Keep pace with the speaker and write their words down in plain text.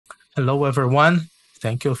Hello, everyone.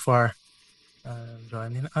 Thank you for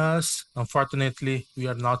joining us. Unfortunately, we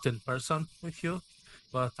are not in person with you,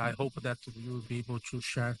 but I hope that we will be able to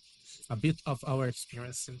share a bit of our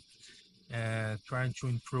experience in trying to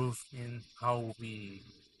improve in how we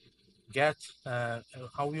get,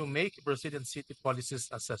 how we make Brazilian city policies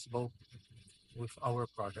accessible with our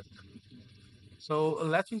project. So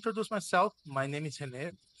let me introduce myself. My name is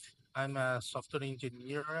Renne. I'm a software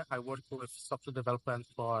engineer. I work with software development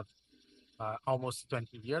for almost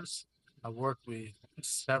 20 years. I work with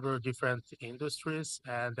several different industries,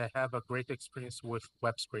 and I have a great experience with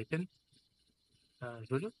web scraping.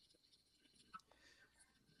 Giulio?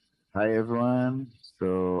 Hi everyone.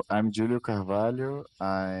 So I'm Giulio Carvalho.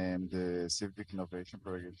 I am the Civic Innovation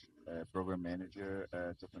Program Manager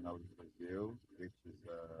at Open Knowledge Brazil, which is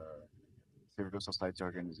a civil society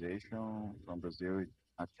organization from Brazil,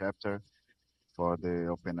 a chapter for the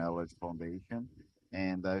Open Knowledge Foundation.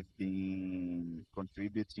 And I've been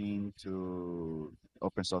contributing to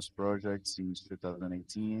open source projects since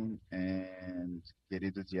 2018 and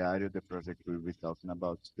Querido Diário, the project we'll be talking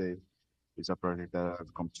about today it's a project that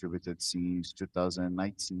I've contributed since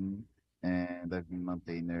 2019, and I've been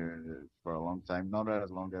maintainer for a long time. Not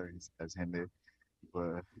as long as Rene,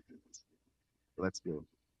 but let's go.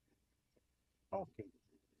 Okay.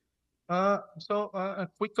 A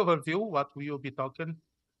quick overview, what we will be talking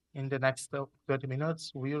in the next 30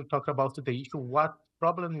 minutes. We will talk about the issue, what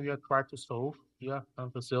problem we are trying to solve here in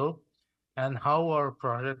Brazil, and how our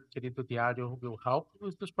project, Querido Diário, will help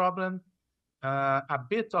with this problem. A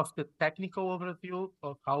bit of the technical overview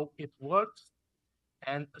of how it works,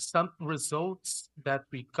 and some results that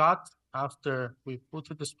we got after we put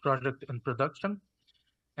this project in production,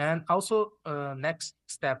 and also next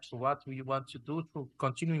steps, what we want to do to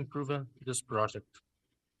continue improving this project.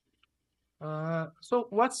 So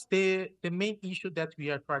what's the main issue that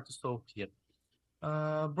we are trying to solve here?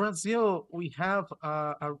 Brazil, we have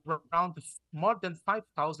around more than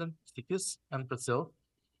 5,000 cities in Brazil,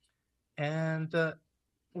 and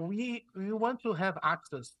we want to have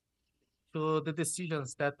access to the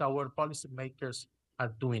decisions that our policymakers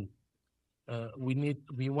are doing.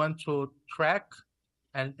 We want to track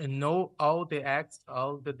and know all the acts,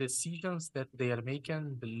 all the decisions that they are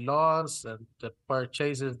making, the laws and the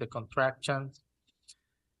purchases, the contractions.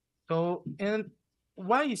 So, and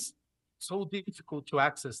why is so difficult to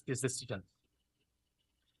access these decisions?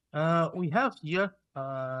 We have here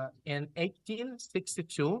in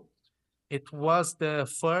 1862, it was the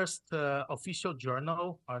first official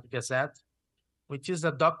journal or gazette, which is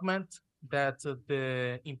a document that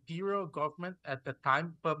the imperial government at the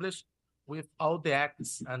time published with all the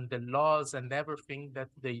acts and the laws and everything that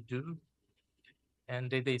they do, and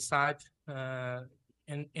they decide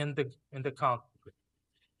in the country.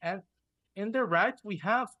 And in the right, we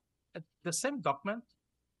have the same document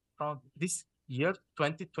from this year,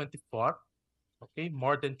 2024. Okay,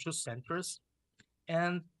 more than 2 centuries,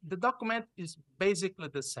 and the document is basically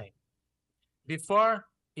the same. Before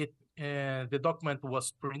the document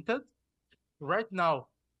was printed. Right now,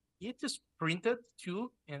 it is printed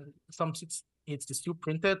too, and some it's still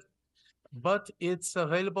printed, but it's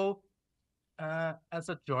available as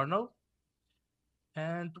a journal.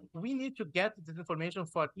 And we need to get this information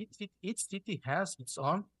for each city. Each city has its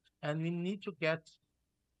own, and we need to get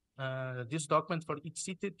this document for each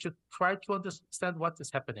city to try to understand what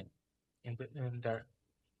is happening in there.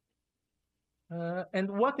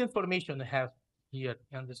 And what information we have here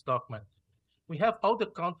in this document? We have all the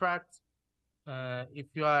contracts. If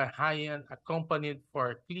you are hiring a company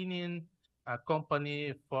for cleaning, a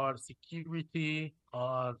company for security,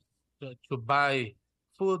 or to buy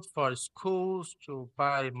food for schools, to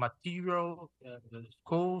buy material the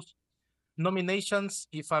schools, nominations,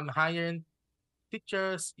 if I'm hiring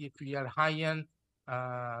teachers, if we are hiring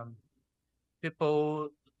um, people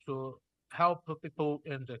to help people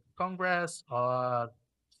in the Congress or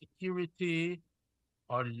security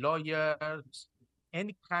or lawyers,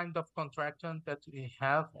 any kind of contraction that we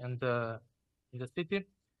have in the city.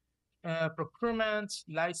 Procurement,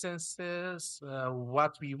 licenses,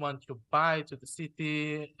 what we want to buy to the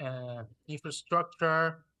city,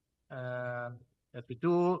 infrastructure that we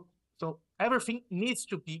do. So everything needs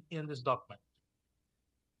to be in this document.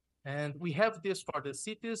 And we have this for the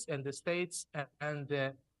cities and the states and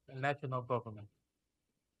the national government.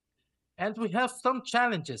 And we have some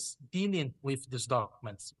challenges dealing with these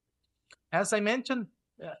documents. As I mentioned,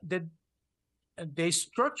 the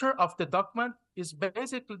structure of the document is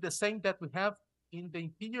basically the same that we have in the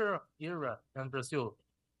imperial era in Brazil,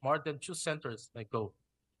 more than 2 centuries ago.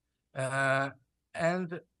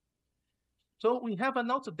 And So we have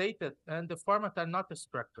an outdated and the format are not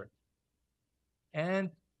structured.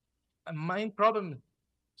 And a main problem,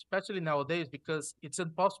 especially nowadays, because it's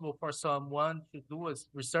impossible for someone to do a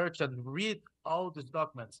research and read all these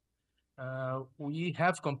documents. We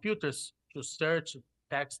have computers to search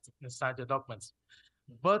text inside the documents,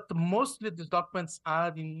 but mostly the documents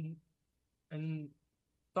are in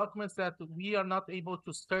documents that we are not able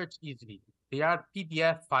to search easily. They are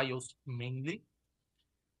PDF files mainly,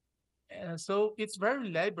 and so it's very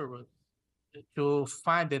laborious to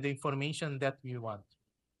find the information that we want.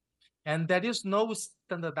 And there is no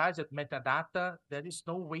standardized metadata, there is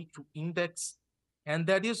no way to index, and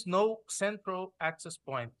there is no central access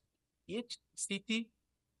point. Each city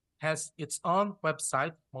has its own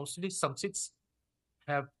website, mostly some cities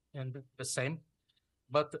have the same,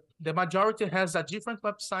 but the majority has a different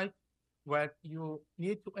website where you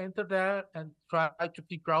need to enter there and try to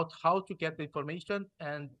figure out how to get the information,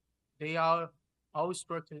 and they are all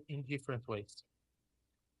structured in different ways.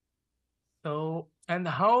 So, and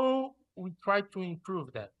how we try to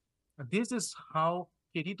improve that. This is how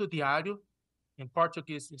Querido Diário, in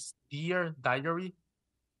Portuguese is Dear Diary,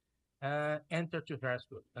 entered to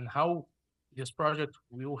Harrisburg, and how this project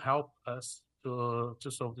will help us to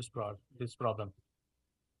solve this problem.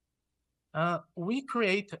 We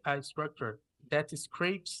create a structure that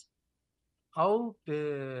scrapes all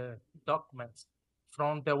the documents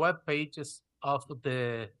from the web pages of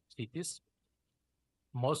the cities,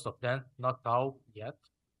 most of them, not all yet,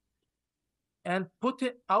 and put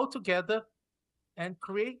it all together and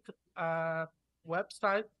create a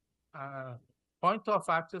website, point of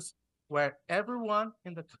access where everyone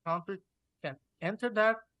in the country can enter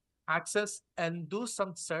that, access, and do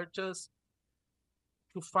some searches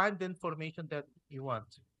to find the information that you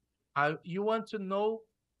want. You want to know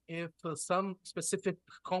if some specific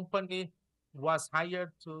company was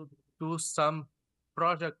hired to do some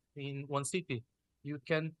project in one city. You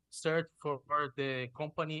can search for the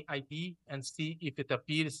company ID and see if it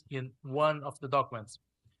appears in one of the documents.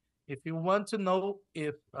 If you want to know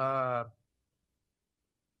if an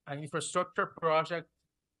infrastructure project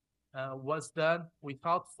was done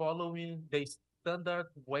without following the standard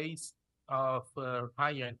ways of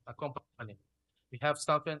hiring a company, we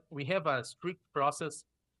have a strict process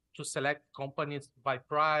to select companies by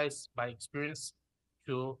price, by experience,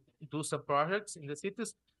 to do some projects in the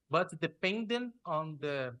cities. But depending on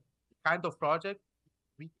the kind of project,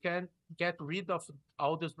 we can get rid of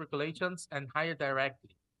all these regulations and hire directly.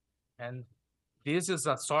 And this is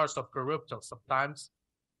a source of corruption sometimes.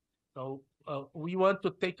 So we want to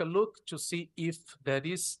take a look to see if there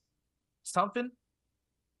is something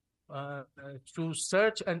to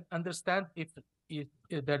search and understand if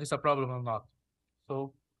there is a problem or not.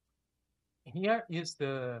 So here is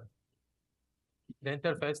the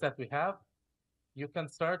interface that we have. You can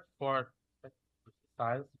search for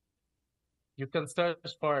size. You can search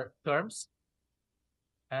for terms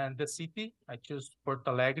and the city. I choose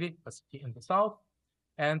Porto Alegre, a city in the south,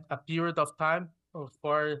 and a period of time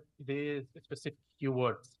for the specific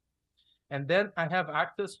keywords. And then I have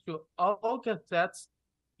access to all gazettes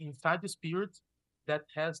inside this period that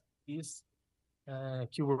has these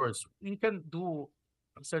keywords. You can do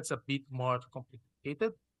search a bit more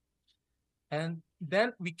complicated. And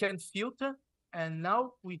then we can filter, and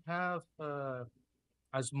now we have a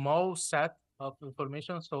small set of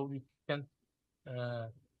information, so we can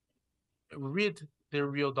read the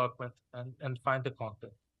real document and find the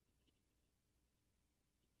content.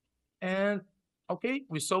 And okay,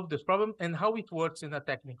 we solved this problem and how it works in a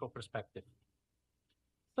technical perspective.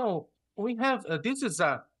 So we have, this is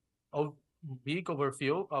a big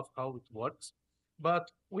overview of how it works,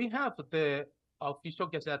 but we have the official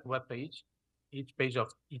Gazette webpage, each page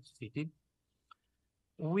of each city.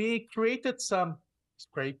 We created some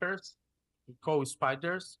scrapers, we call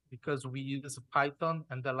spiders, because we use Python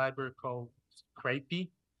and the library called Scrapy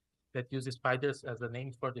that uses spiders as a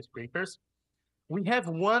name for the scrapers. We have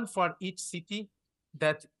one for each city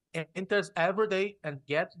that enters every day and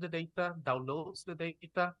gets the data, downloads the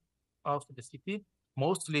data of the city,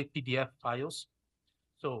 mostly PDF files.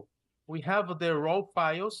 So we have the raw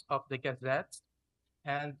files of the gazettes,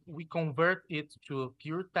 and we convert it to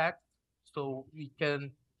pure text. So we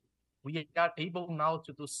are able now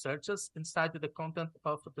to do searches inside the content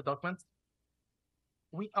of the document.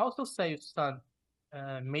 We also save some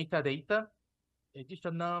metadata,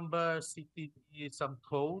 edition number, city, some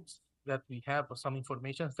codes that we have, or some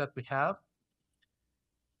information that we have,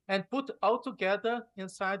 and put all together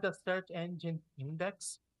inside the search engine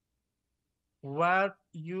index, where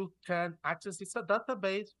you can access. It's a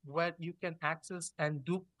database where you can access and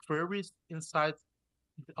do queries inside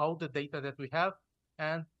all the data that we have.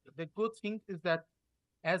 And the good thing is that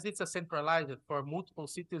as it's a centralized for multiple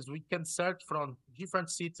cities, we can search from different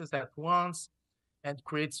cities at once and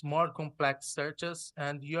creates more complex searches.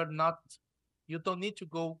 And you don't need to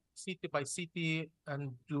go city by city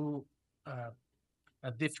and do uh,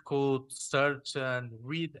 a difficult search and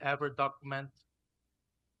read every document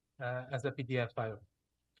as a PDF file.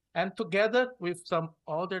 And together with some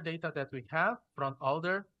other data that we have from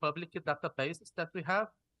other public databases that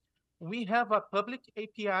we have a public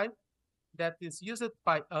API that is used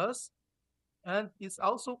by us and is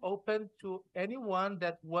also open to anyone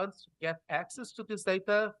that wants to get access to this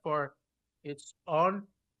data for its own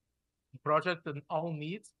project and own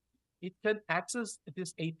needs. It can access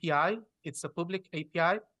this API. It's a public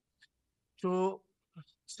API to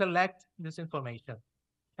select this information.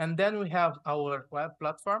 And then we have our web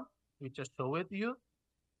platform, which I showed you.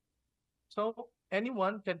 So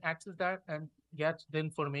anyone can access that and get the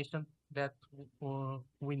information that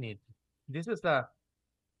we need. This is a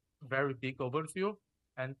very big overview,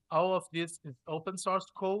 and all of this is open source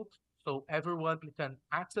code. So everyone can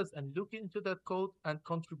access and look into that code and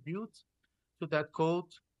contribute to that code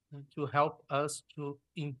to help us to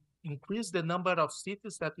increase the number of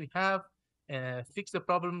cities that we have, fix the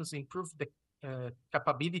problems, improve the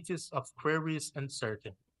capabilities of queries and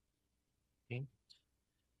searching. Okay.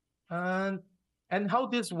 And and how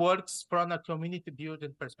this works from a community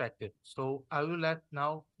building perspective. So I will let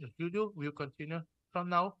now Giulio will continue from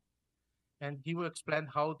now, and he will explain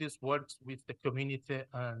how this works with the community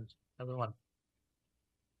and everyone.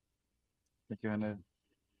 Thank you, Renne.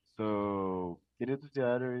 So, Querido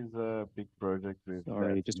Diário is a big project with that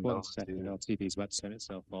Sorry, just one second. innovative. Our TV's about to turn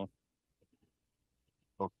itself off.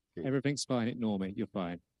 Okay, Everything's fine. Ignore me. You're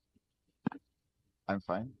fine. I'm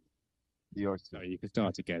fine. Yours too. Sorry, you can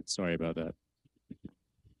start again. Sorry about that.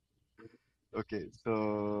 Okay,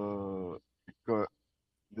 so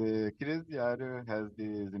the Querido Diário has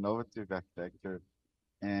this innovative architecture,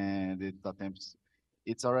 and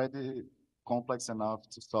it's already complex enough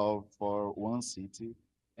to solve for one city,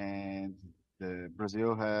 and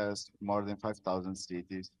Brazil has more than 5,000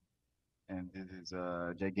 cities, and this is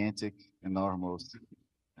a gigantic, enormous,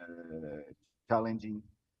 challenging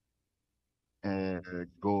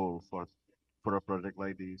goal for a project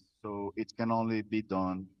like this. So it can only be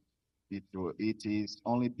done. It is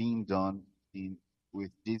only being done in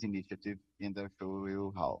with this initiative, and I'll show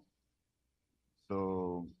you how.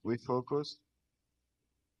 So we focus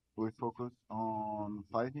on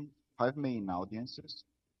five main audiences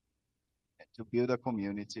to build a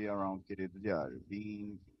community around Querido Diário,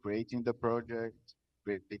 being creating the project,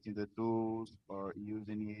 creating the tools, or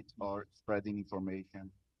using it, or spreading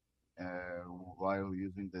information uh, while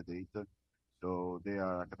using the data. So they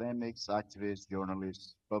are academics, activists,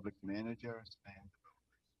 journalists, public managers, and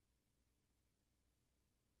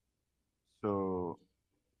so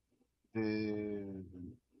the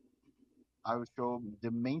I will show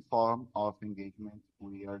the main form of engagement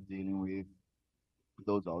we are dealing with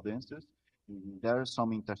those audiences. There are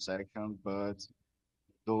some intersection, but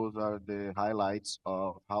those are the highlights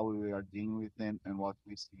of how we are dealing with them and what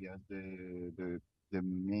we see as the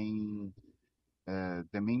main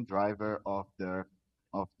driver of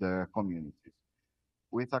the communities.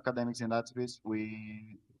 With academics and activists,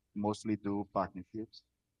 we mostly do partnerships,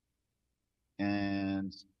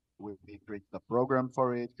 and we create a program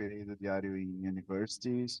for it, Querido Diário in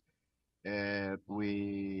universities, and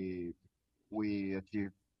we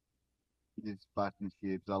achieve these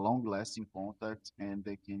partnerships a long-lasting contact, and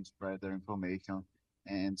they can spread their information.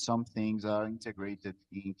 And some things are integrated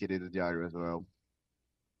in Querido Diário as well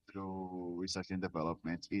through research and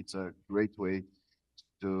development. It's a great way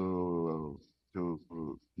to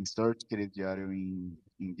insert Querido Diário in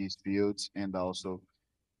these fields and also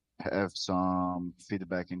have some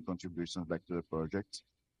feedback and contributions back to the project.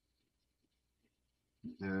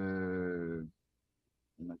 The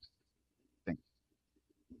next thing.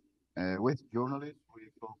 With journalists, we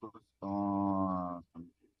focus on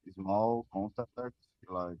small contacts,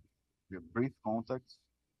 like brief contacts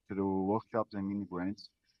through workshops and mini grants.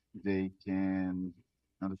 They can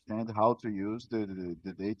understand how to use the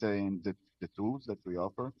data and the tools that we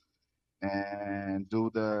offer and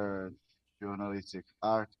do the journalistic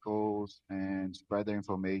articles and spread the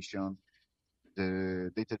information.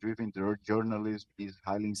 The data-driven journalism is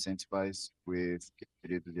highly incentivized with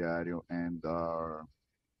Querido Diário and our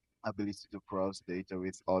ability to cross data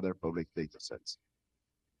with other public data sets.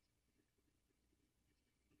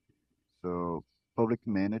 So public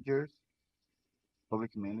managers,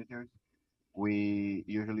 we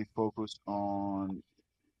usually focus on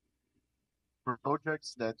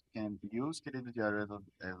projects that can use Querido Diário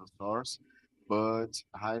as a source, but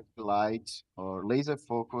highlight or laser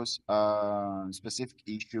focus on specific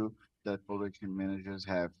issue that publishing managers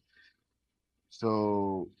have.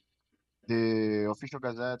 So the official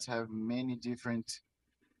gazettes have many different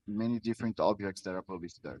objects that are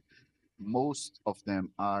published there. Most of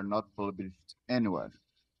them are not published anywhere.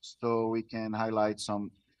 So we can highlight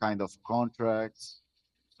some kind of contracts,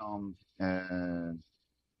 some uh,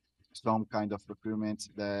 some kind of procurement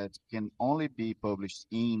that can only be published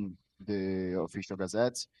in the official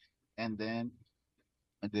gazettes, and then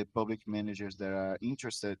the public managers that are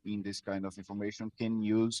interested in this kind of information can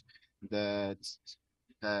use that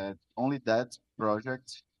only that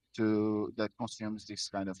project to that consumes this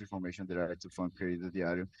kind of information directly from Querido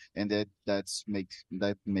Diário, and that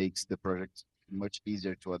makes the project much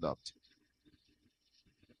easier to adopt.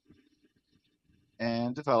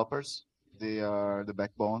 And developers, they are the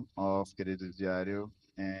backbone of Querido Diário,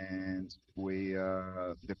 and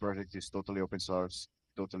the project is totally open source,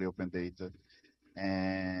 totally open data,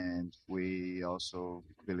 and we also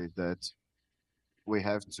believe that we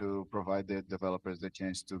have to provide the developers the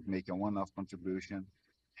chance to make a one-off contribution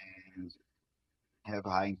and have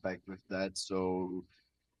high impact with that. So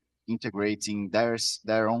integrating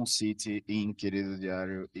their own city in Querido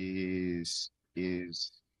Diário is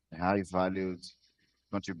a high valued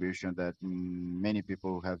contribution that many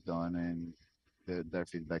people have done, and their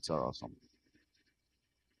feedbacks are awesome.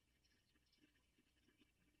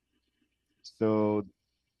 So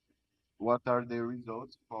what are the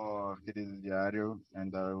results for Querido Diário?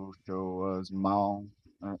 And I will show a small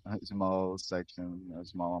section, a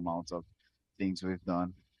small amount of things we've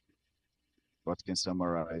done, what can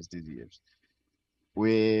summarize these years.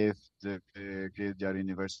 With the Querido Diário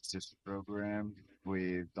University's program,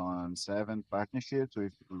 we've done 7 partnerships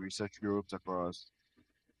with research groups across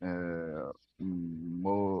uh,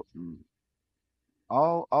 more,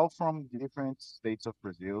 all from different states of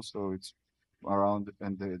Brazil. So it's around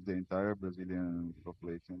and the entire Brazilian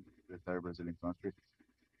population, the entire Brazilian country.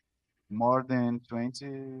 More than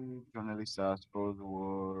 20 journalist articles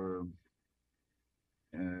were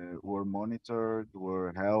monitored,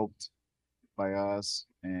 were helped by us,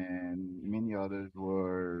 and many others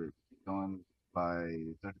were done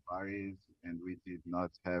by third parties, and we did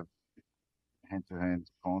not have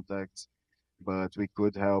hand-to-hand contact, but we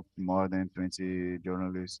could help more than 20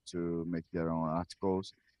 journalists to make their own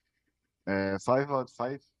articles. 5 out of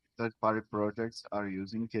 5 third-party projects are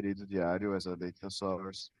using Querido Diário as a data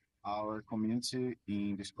source. Our community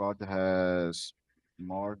in Discord has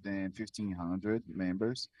more than 1,500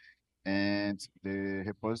 members, and the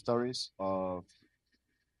repositories of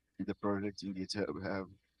the project in GitHub have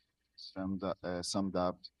summed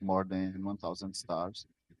up more than 1,000 stars.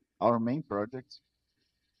 Our main project,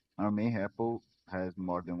 our main repo, has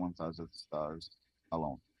more than 1,000 stars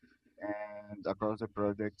alone. And across the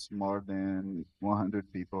project, more than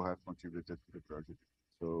 100 people have contributed to the project.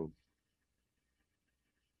 So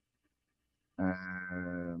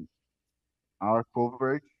um our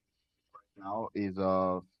coverage now is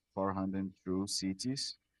of 402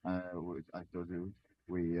 cities. I told you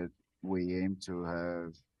we aim to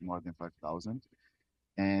have more than 5,000,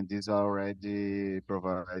 and this already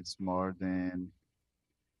provides more than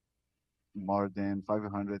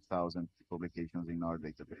 500,000 publications in our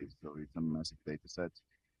database. So it's a massive data set.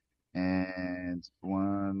 And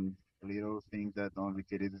one little thing that only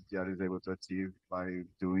Querido Diário is able to achieve by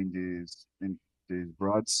doing this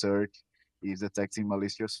broad search is detecting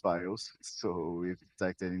malicious files. So we've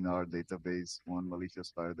detected in our database one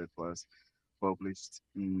malicious file that was published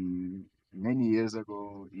many years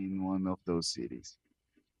ago in one of those cities.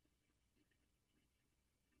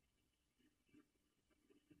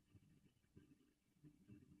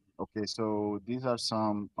 Okay, so these are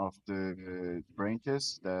some of the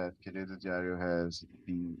branches that Querido Diário has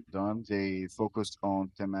been done. They focused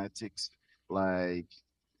on thematics like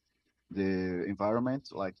the environment,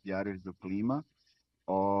 like Diários do Clima,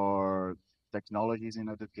 or technologies in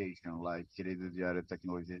education, like Querido Diário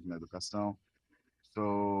Tecnologias na Educação.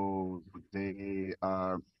 So they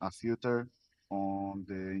are a filter on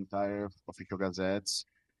the entire official gazettes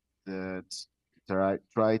that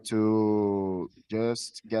try to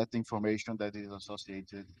just get information that is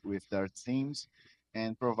associated with their themes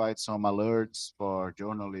and provide some alerts for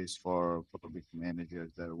journalists, for public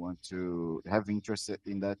managers that want to have interest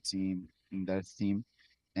in that theme,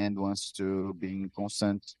 and wants to be in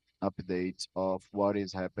constant update of what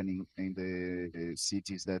is happening in the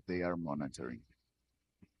cities that they are monitoring.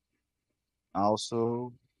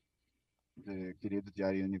 Also, the Querido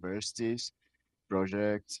Diário Universities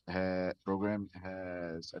program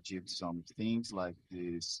has achieved some things like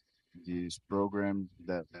this program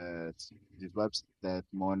this website that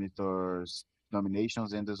monitors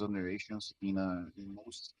nominations and exonerations in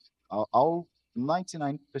most all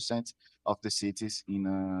 99% of the cities in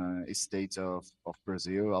state of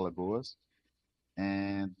Brazil, Alagoas.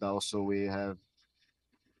 And also we have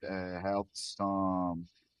helped some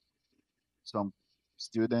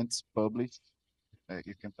students publish.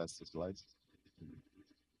 You can pass the slides.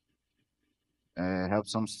 Help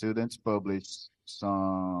some students publish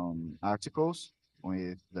some articles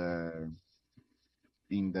with the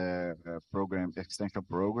in the program extension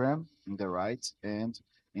program in the right, and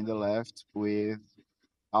in the left with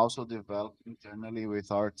also develop internally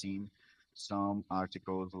with our team some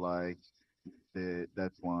articles like the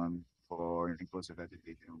that one for inclusive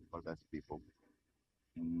education for deaf people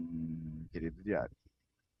in Querido Diário.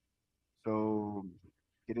 So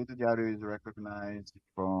Querido Diário is recognized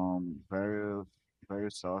from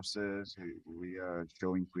various sources. We are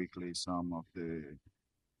showing quickly some of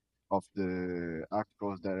the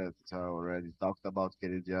articles that are already talked about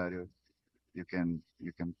Querido Diário. You can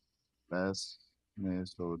pass.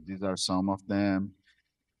 So these are some of them,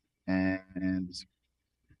 and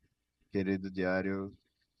Querido Diário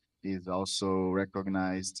is also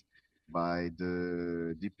recognized by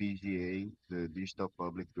the DPGA, the Digital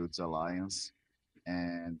Public Goods Alliance,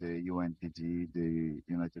 and the UNPD, the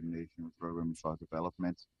United Nations Programme for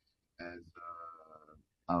Development, as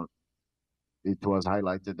it was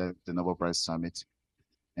highlighted at the Nobel Prize Summit,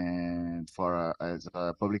 and for as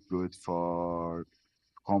a public good for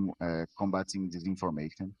combating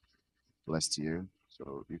disinformation last year.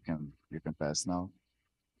 So you can pass now.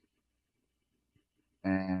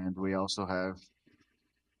 And we also have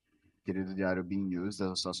Querido Diário being used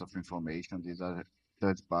as a source of information. These are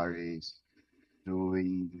third parties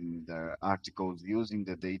doing their articles using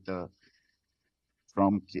the data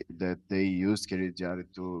that they use Querido Diário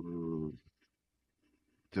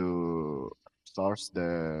to source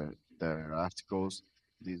their articles.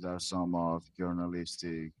 These are some of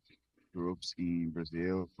journalistic groups in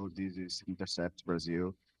Brazil. This is Intercept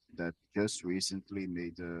Brazil that just recently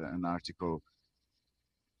made an article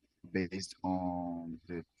based on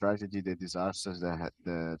the tragedy, the disasters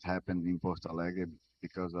that happened in Porto Alegre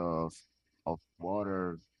because of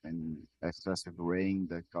water and excessive rain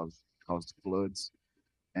that caused floods.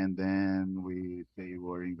 And then they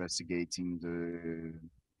were investigating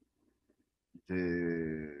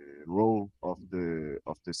the role of the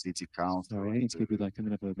city council. Sorry, I need to give you like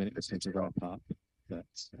another minute or so to city wrap up. But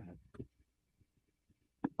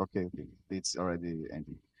Okay, it's already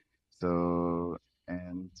ending. So,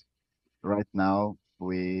 and right now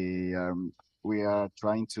we are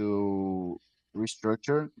trying to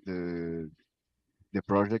restructure the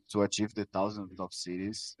project to achieve the thousands of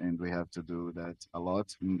cities, and we have to do that a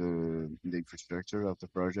lot in the infrastructure of the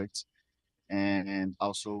project, and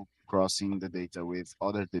also crossing the data with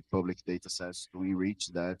other public data sets to enrich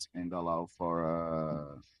that and allow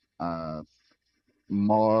for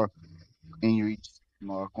more enriched,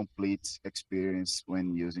 more complete experience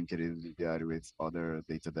when using Querido Diário with other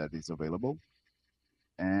data that is available.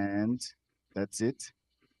 And that's it.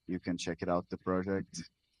 You can check it out, the project,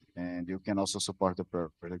 and you can also support the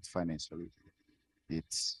project financially.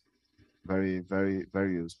 It's very, very,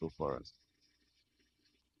 very useful for us.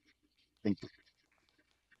 Thank you.